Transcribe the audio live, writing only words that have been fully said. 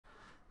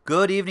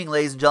Good evening,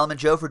 ladies and gentlemen.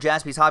 Joe for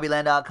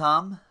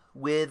JaspysHobbyland.com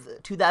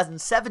with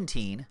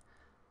 2017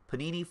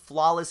 Panini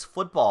Flawless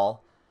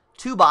Football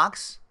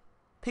 2-box.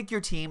 Pick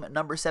your team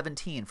number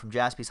 17 from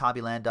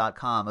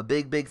JaspysHobbyland.com. A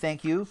big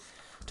thank you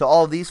to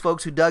all of these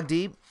folks who dug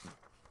deep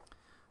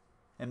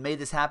and made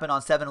this happen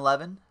on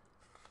 7-Eleven.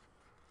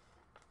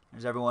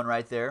 There's everyone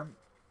right there.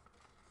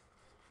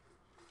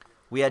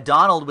 We had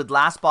Donald with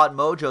Last Spot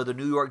Mojo, the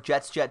New York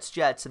Jets,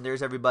 and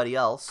there's everybody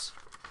else.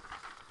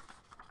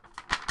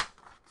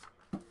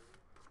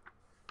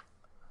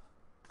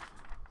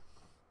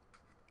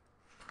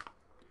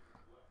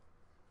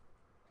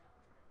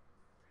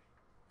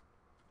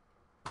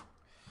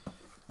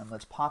 And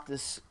let's pop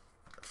this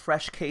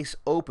fresh case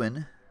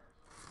open.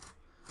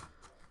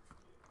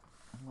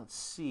 And let's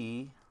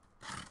see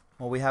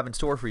what we have in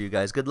store for you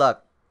guys. Good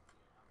luck.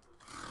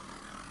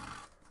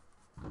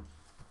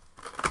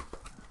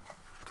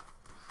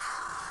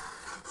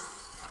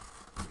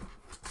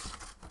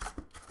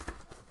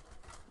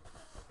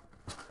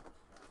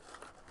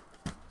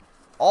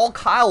 All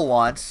Kyle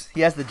wants,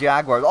 he has the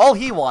Jaguars. All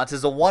he wants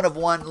is a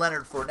 1-of-1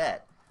 Leonard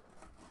Fournette.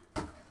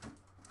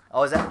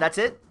 Oh, that's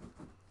it?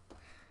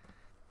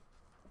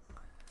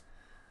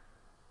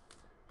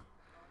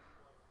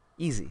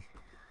 Easy,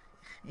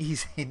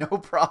 no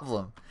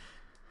problem.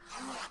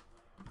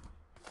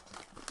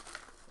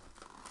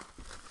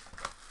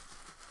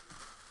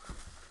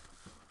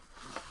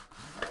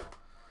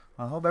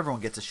 I hope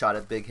everyone gets a shot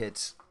at big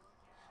hits.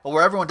 Well,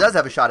 where everyone does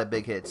have a shot at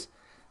big hits.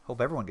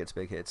 Hope everyone gets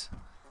big hits.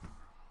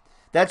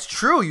 That's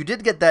true. You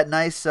did get that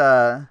nice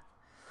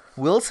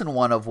Wilson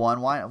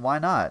 1-of-1. Why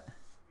not?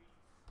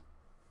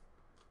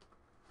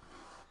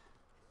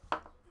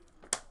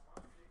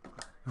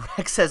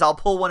 Rex says, I'll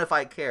pull one if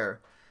I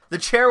care. The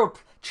chair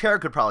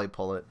could probably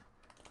pull it.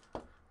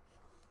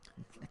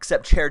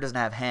 Except chair doesn't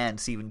have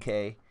hands, Stephen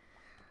K.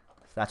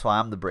 That's why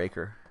I'm the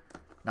breaker.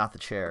 Not the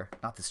chair.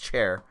 Not this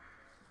chair.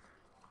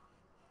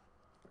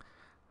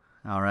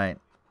 All right.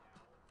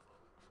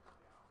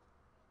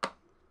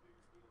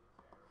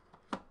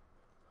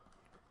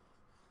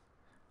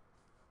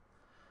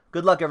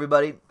 Good luck,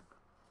 everybody.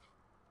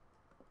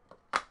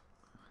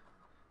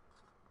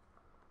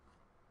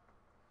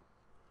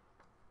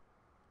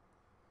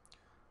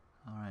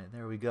 All right,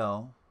 there we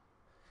go.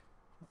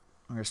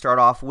 We're going to start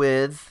off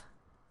with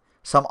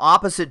some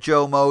opposite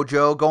Joe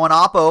Mojo. Going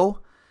Oppo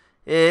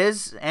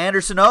is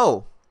Anderson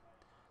O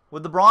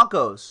with the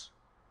Broncos.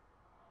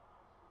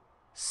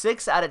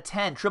 6 out of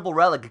 10. Triple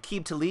relic.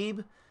 Aqib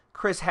Talib,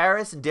 Chris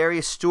Harris, and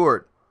Darius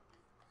Stewart.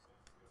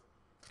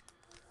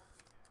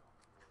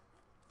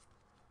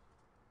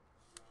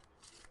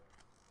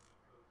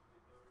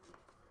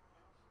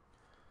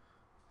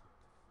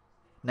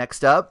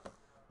 Next up,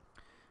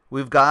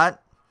 we've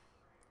got,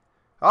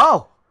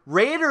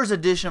 Raiders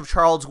edition of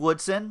Charles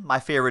Woodson, my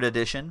favorite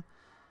edition.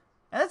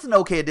 And that's an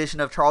okay edition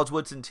of Charles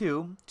Woodson,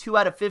 too. 2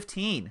 out of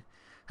 15.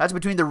 That's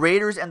between the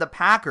Raiders and the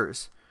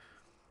Packers.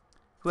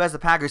 Who has the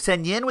Packers?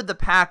 Sen Yin with the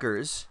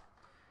Packers.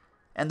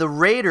 And the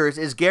Raiders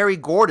is Gary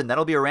Gordon.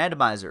 That'll be a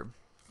randomizer.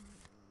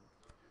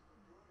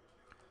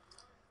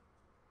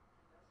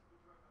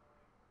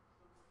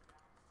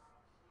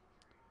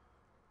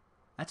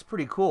 That's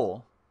pretty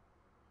cool.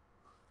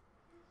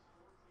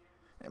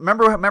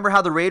 Remember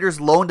how the Raiders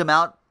loaned him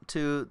out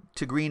to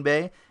Green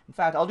Bay? In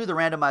fact, I'll do the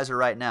randomizer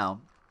right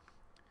now.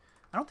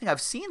 I don't think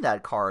I've seen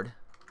that card.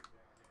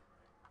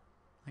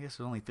 I guess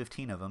there's only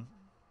 15 of them.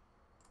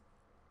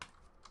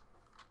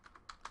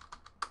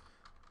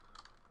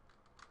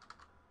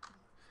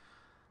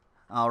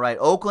 All right,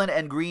 Oakland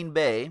and Green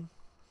Bay.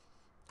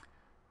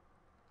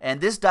 And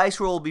this dice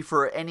roll will be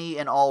for any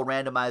and all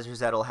randomizers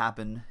that'll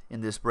happen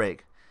in this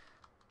break.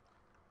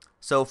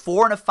 So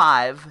 4 and a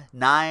 5,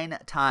 9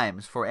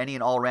 times for any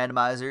and all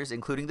randomizers,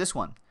 including this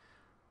one.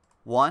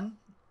 1,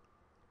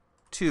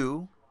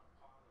 2,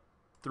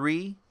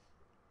 3,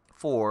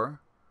 4,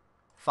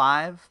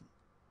 5,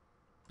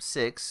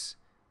 6,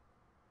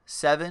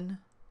 7,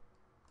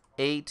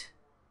 8,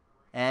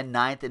 and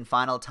 9th and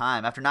final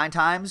time. After 9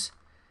 times,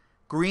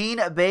 Green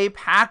Bay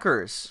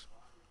Packers.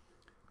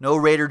 No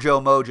Raider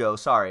Joe Mojo,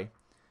 sorry.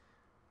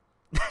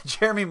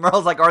 Jeremy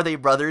Merle's like, are they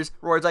brothers?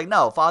 Roy's like,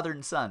 no, father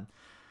and son.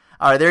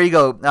 All right, there you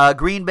go.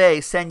 Green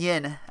Bay, Sen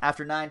Yin,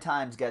 after 9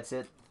 times, gets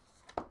it.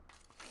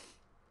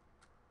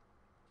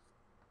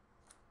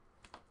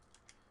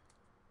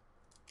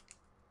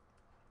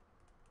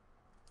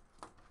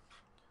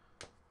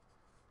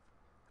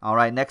 All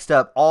right, next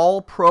up,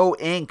 All Pro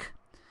Inc.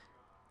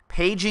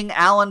 Paging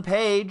Alan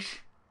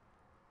Page.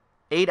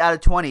 8 out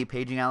of 20,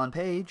 Paging Alan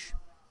Page.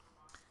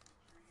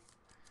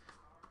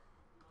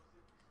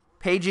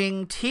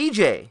 Paging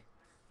TJ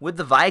with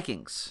the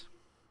Vikings.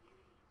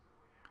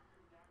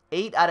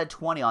 8 out of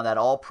 20 on that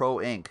All Pro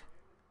Inc.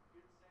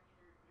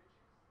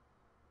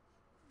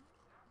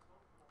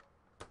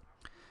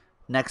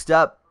 Next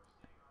up,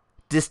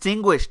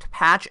 Distinguished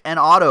Patch and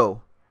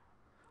Auto.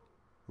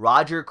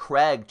 Roger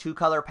Craig,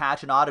 2-color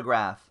patch and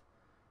autograph.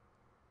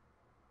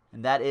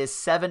 And that is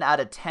 7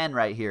 out of 10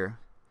 right here.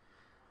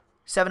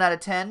 7 out of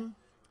 10.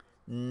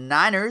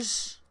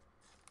 Niners.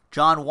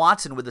 John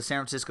Watson with the San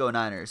Francisco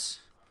Niners.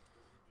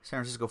 San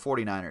Francisco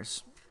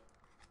 49ers.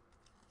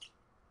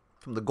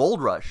 From the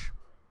Gold Rush.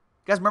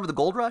 You guys remember the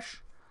Gold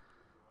Rush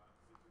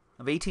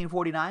of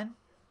 1849?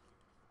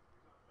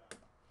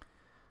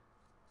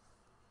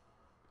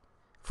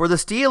 For the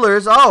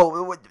Steelers,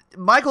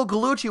 Michael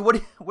Gallucci, what are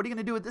you going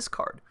to do with this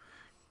card?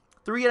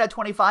 3 out of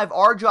 25,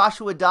 R.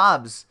 Joshua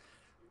Dobbs.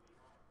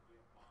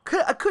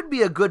 Could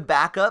be a good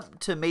backup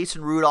to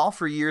Mason Rudolph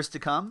for years to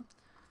come.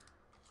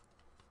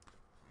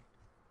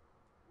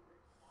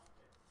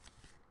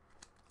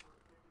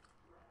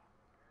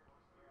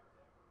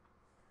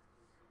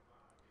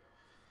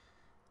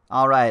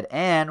 All right,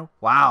 and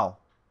wow.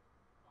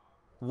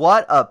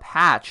 What a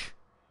patch.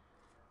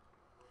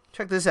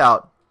 Check this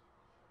out.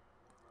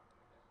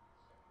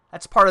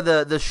 That's part of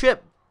the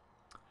ship.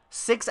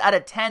 6 out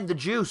of 10, the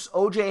juice,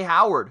 O.J.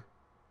 Howard.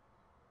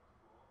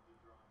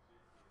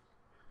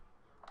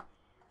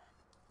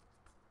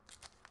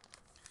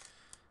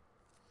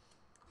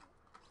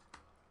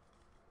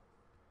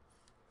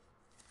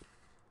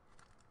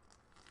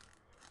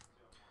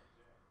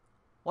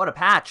 What a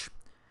patch.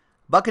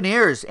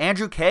 Buccaneers,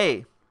 Andrew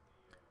K.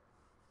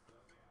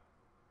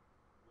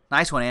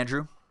 Nice one,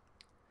 Andrew.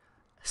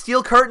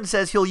 Steel Curtain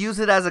says he'll use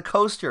it as a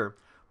coaster.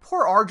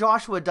 Poor R.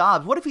 Joshua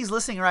Dobbs. What if he's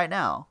listening right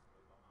now?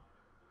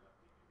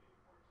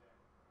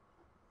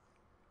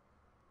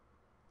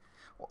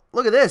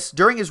 Look at this.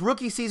 During his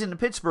rookie season in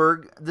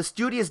Pittsburgh, the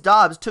studious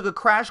Dobbs took a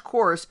crash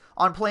course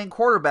on playing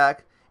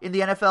quarterback in the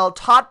NFL,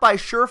 taught by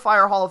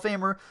surefire Hall of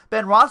Famer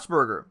Ben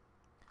Roethlisberger.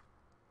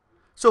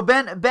 So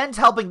Ben's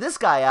helping this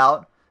guy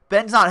out.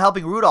 Ben's not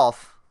helping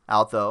Rudolph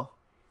out, though.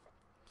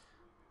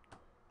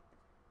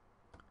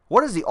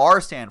 What does the R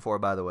stand for,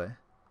 by the way?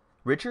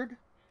 Richard?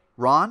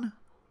 Ron?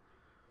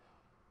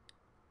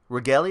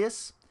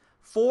 Regelius?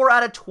 4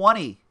 out of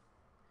 20.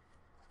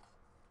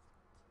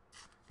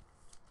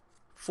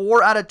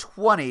 4 out of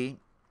 20.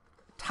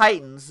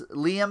 Titans,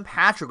 Liam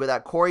Patrick with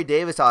that Corey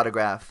Davis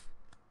autograph.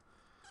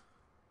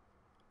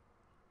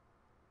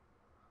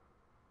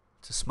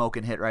 It's a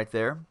smoking hit right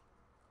there.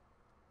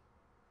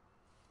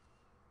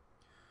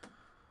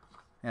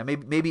 Yeah,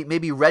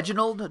 maybe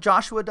Reginald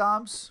Joshua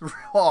Dobbs.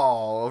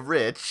 Oh,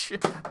 Rich.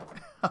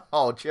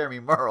 Oh, Jeremy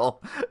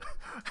Merle.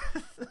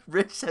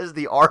 Rich says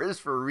the R is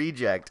for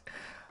reject.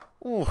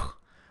 Ooh.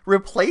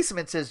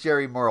 Replacement says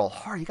Jerry Merle.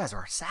 Oh, you guys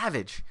are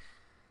savage.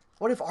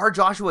 What if R.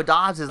 Joshua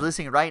Dobbs is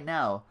listening right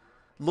now,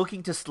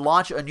 looking to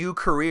launch a new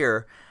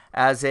career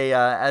as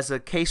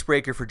a case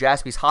breaker for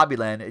Jaspys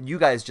Hobbyland, and you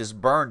guys just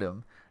burned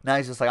him? Now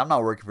he's just like, I'm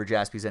not working for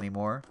Jaspys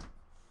anymore.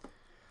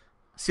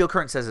 Steel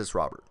Curtain says it's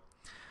Robert.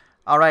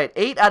 All right,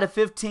 8 out of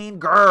 15.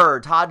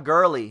 Todd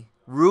Gurley.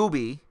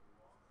 Ruby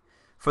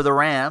for the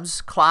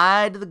Rams.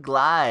 Clyde the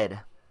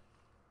Glide.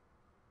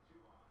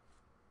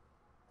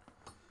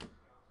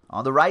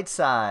 On the right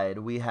side,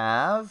 we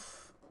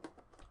have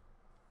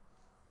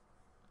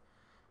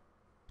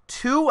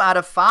 2 out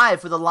of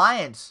 5 for the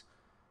Lions.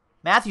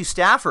 Matthew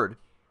Stafford.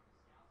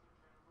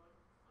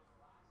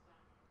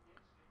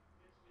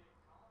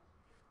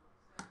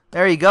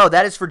 There you go.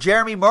 That is for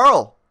Jeremy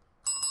Merle.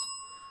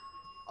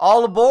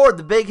 All aboard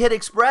the Big Hit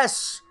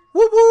Express.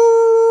 Whoop,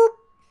 whoop.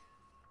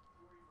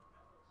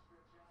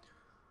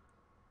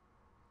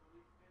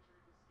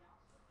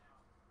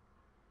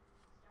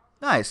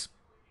 Nice.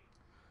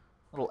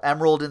 Little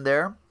emerald in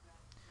there.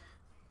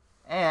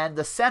 And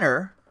the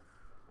center.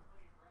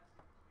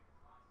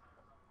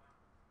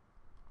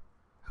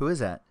 Who is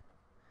that?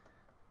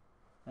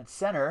 At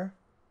center,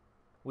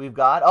 we've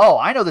got, oh,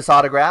 I know this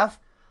autograph.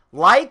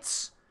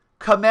 Lights,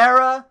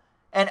 Camara,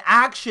 and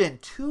Action.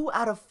 2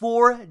 out of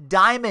 4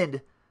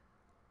 diamond.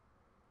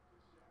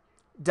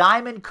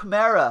 Diamond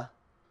Camara.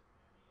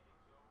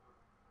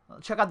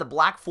 Check out the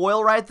black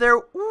foil right there.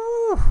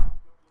 Ooh.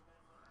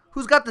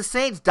 Who's got the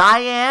Saints?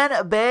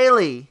 Diane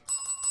Bailey.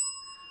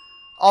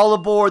 All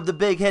aboard the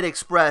Big Hit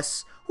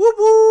Express. Whoop,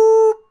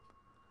 whoop.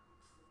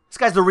 This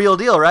guy's the real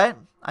deal, right?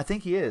 I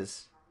think he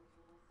is.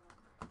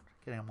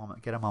 Get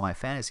him on my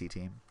fantasy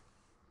team.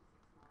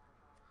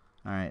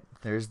 All right,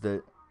 there's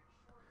the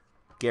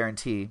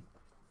guarantee.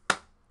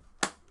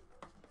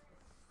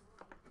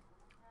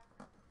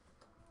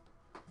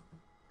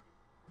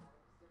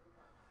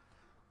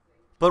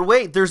 But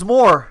wait, there's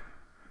more.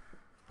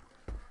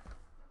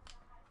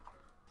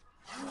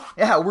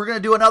 Yeah, we're going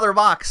to do another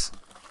box.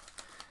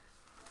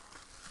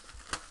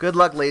 Good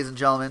luck, ladies and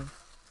gentlemen.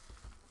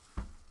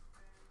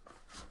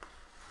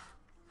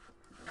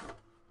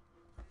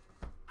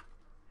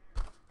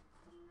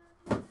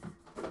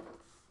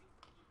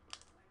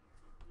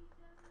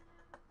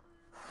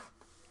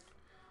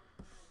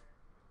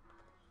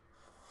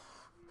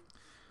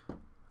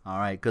 All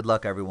right, good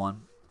luck,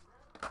 everyone.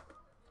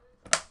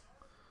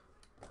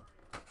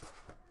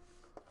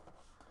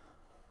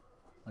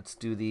 Let's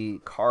do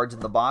the cards in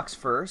the box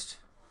first.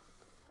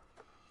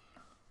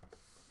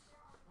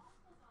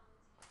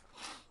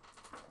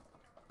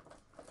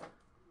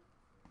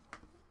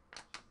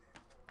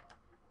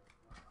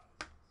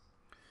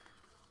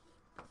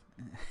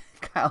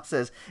 Kyle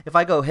says, if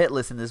I go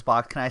hitless in this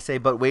box, can I say,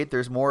 but wait,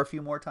 there's more a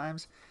few more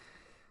times?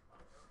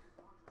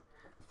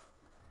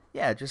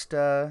 Yeah, just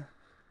buy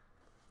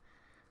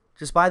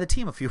the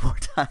team a few more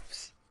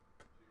times.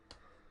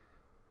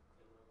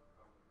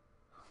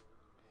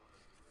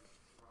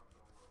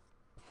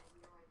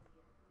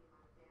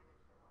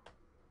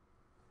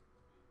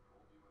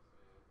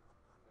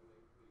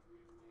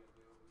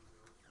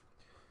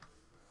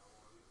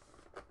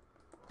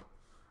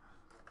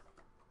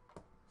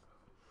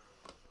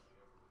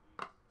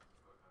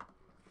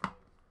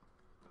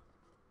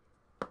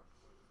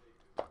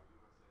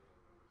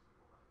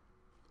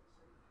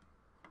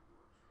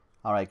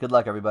 All right, good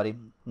luck, everybody.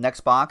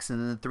 Next box, and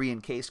then the 3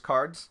 encased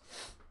cards.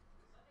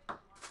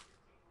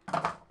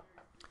 All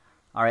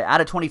right,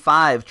 out of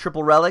 25,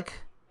 triple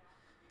relic,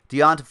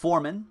 Deonta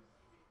Foreman.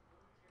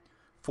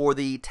 For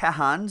the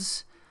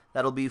Tejans,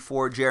 that'll be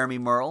for Jeremy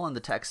Merle and the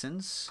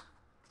Texans.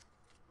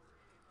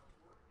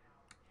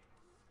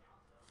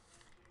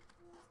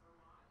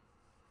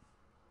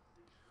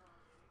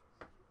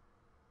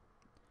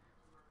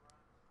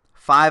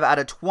 Five out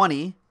of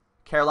 20,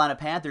 Carolina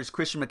Panthers,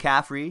 Christian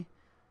McCaffrey.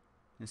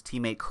 His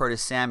teammate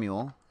Curtis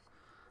Samuel.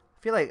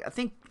 I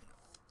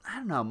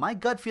don't know. My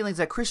gut feeling is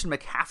that Christian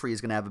McCaffrey is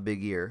going to have a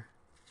big year.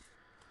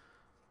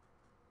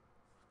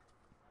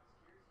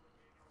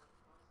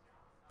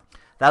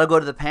 That'll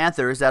go to the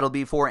Panthers. That'll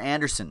be for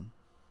Anderson.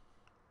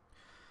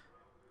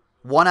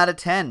 1 out of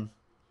 10.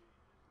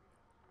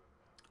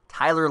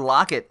 Tyler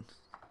Lockett.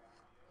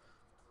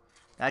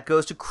 That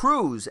goes to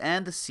Cruz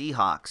and the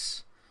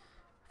Seahawks.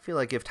 I feel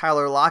like if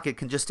Tyler Lockett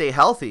can just stay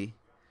healthy,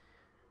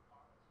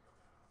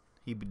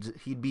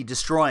 he'd be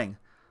destroying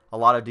a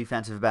lot of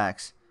defensive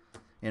backs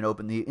in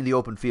the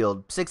open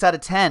field. 6 out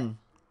of 10.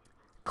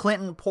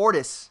 Clinton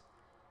Portis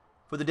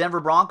for the Denver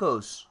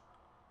Broncos.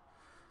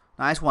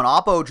 Nice one.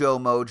 Oppo Joe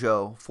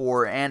Mojo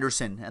for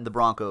Anderson and the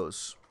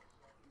Broncos.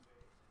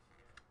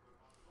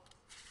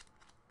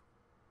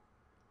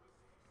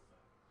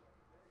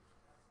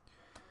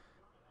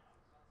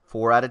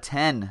 Four out of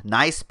 10.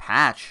 Nice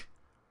patch.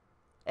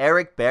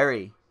 Eric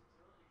Berry.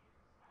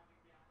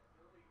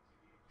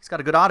 He's got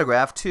a good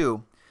autograph,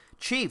 too.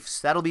 Chiefs.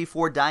 That'll be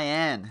for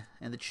Diane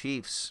and the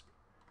Chiefs.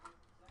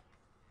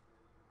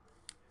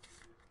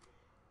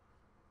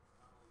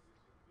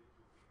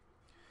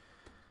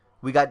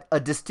 We got a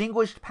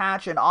distinguished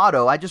patch and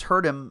auto. I just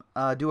heard him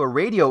do a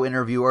radio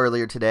interview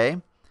earlier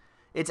today.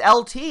 It's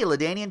LT,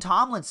 LaDainian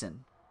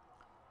Tomlinson.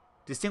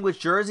 Distinguished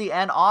jersey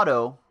and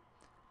auto.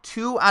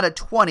 2 out of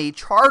 20,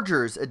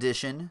 Chargers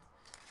edition.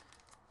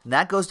 And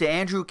that goes to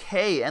Andrew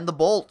K. and the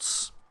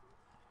Bolts.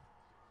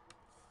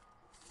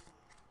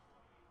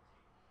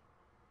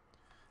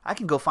 I'm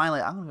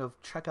going to go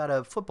check out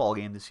a football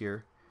game this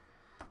year.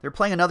 They're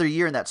playing another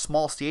year in that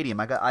small stadium.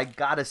 I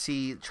got to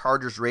see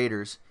Chargers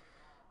Raiders.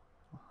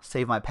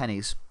 Save my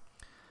pennies.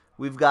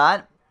 We've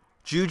got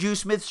Juju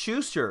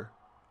Smith-Schuster.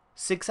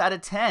 6 out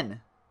of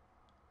 10.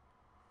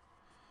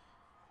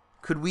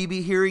 Could we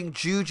be hearing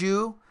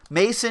Juju,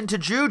 Mason to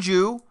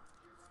Juju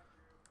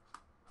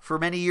for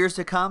many years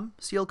to come?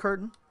 Steel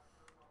curtain.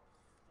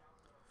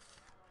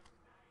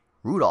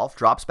 Rudolph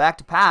drops back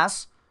to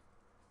pass.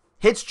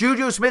 Hits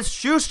Juju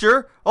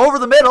Smith-Schuster over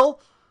the middle.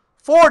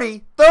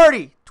 40,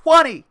 30,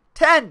 20,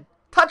 10.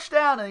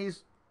 Touchdown. And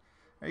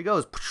there he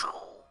goes.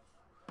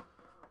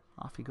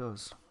 Off he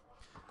goes.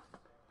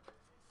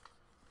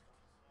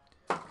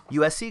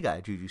 USC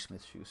guy, Juju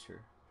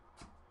Smith-Schuster.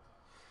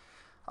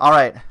 All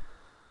right.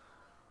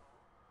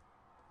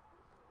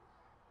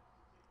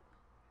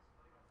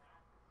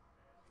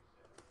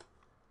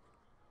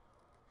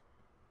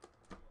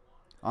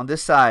 On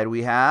this side,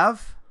 we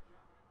have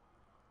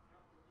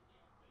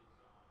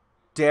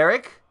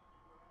Derek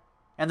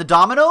and the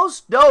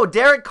Dominoes. No,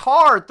 Derek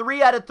Carr,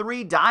 3 out of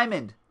 3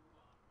 diamond.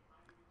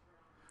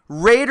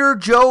 Raider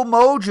Joe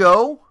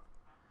Mojo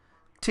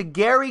to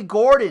Gary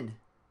Gordon.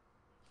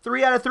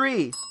 3 out of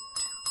 3.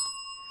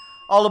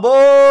 All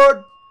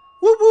aboard.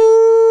 Whoop,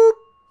 whoop.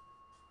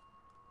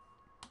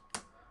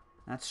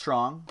 That's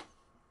strong.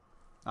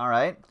 All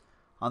right.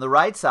 On the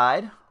right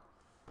side, is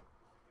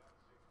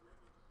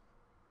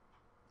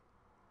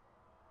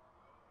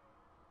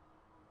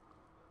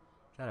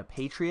that a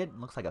Patriot? It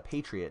looks like a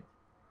Patriot.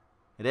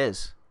 It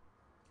is.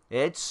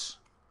 It's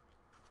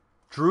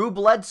Drew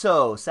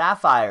Bledsoe,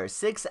 Sapphire,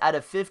 6 out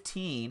of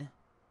 15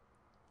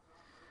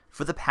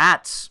 for the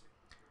Pats.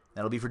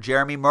 That'll be for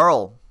Jeremy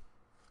Merle.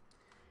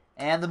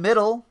 And the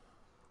middle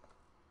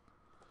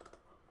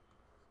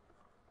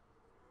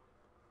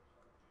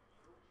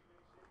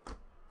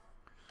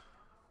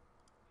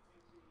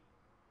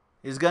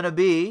is going to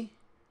be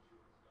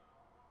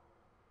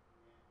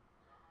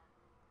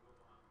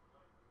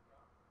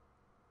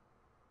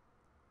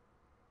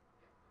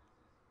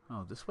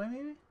this way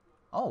maybe?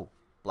 Oh,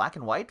 black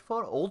and white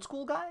photo, old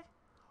school guy?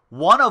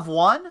 1 of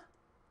 1?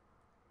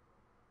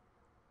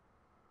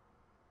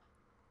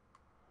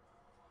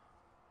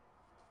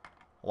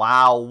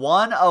 Wow,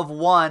 1 of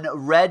 1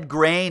 Red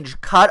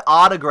Grange cut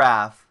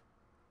autograph.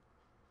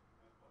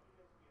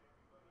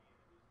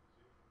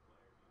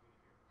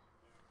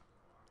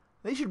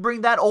 They should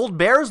bring that old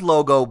Bears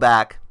logo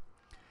back.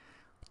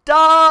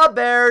 Da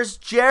Bears,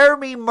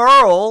 Jeremy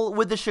Merle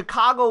with the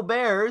Chicago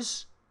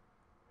Bears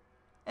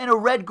and a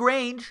Red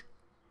Grange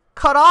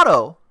cut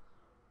auto.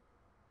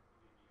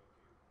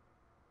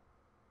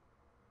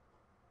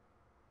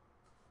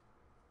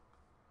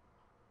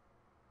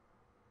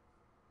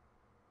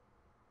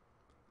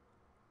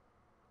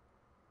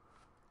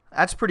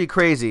 That's pretty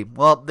crazy.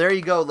 Well, there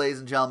you go, ladies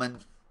and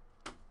gentlemen.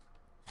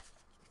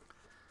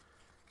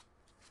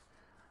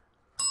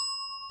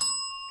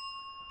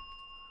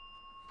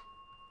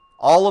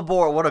 All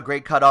aboard. What a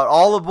great cutout.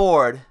 All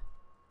aboard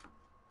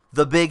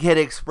the Big Hit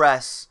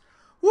Express.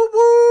 Whoop,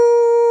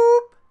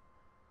 whoop.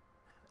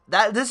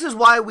 This is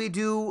why we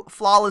do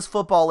flawless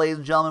football, ladies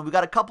and gentlemen. We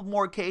got a couple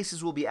more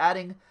cases. We'll be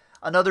adding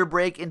another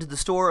break into the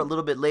store a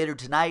little bit later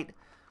tonight.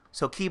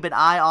 So keep an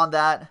eye on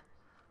that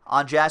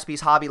on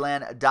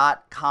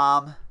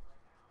JaspysHobbyland.com.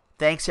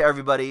 Thanks to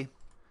everybody.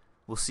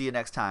 We'll see you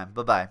next time.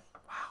 Bye-bye.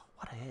 Wow,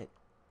 what a hit.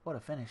 What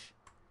a finish.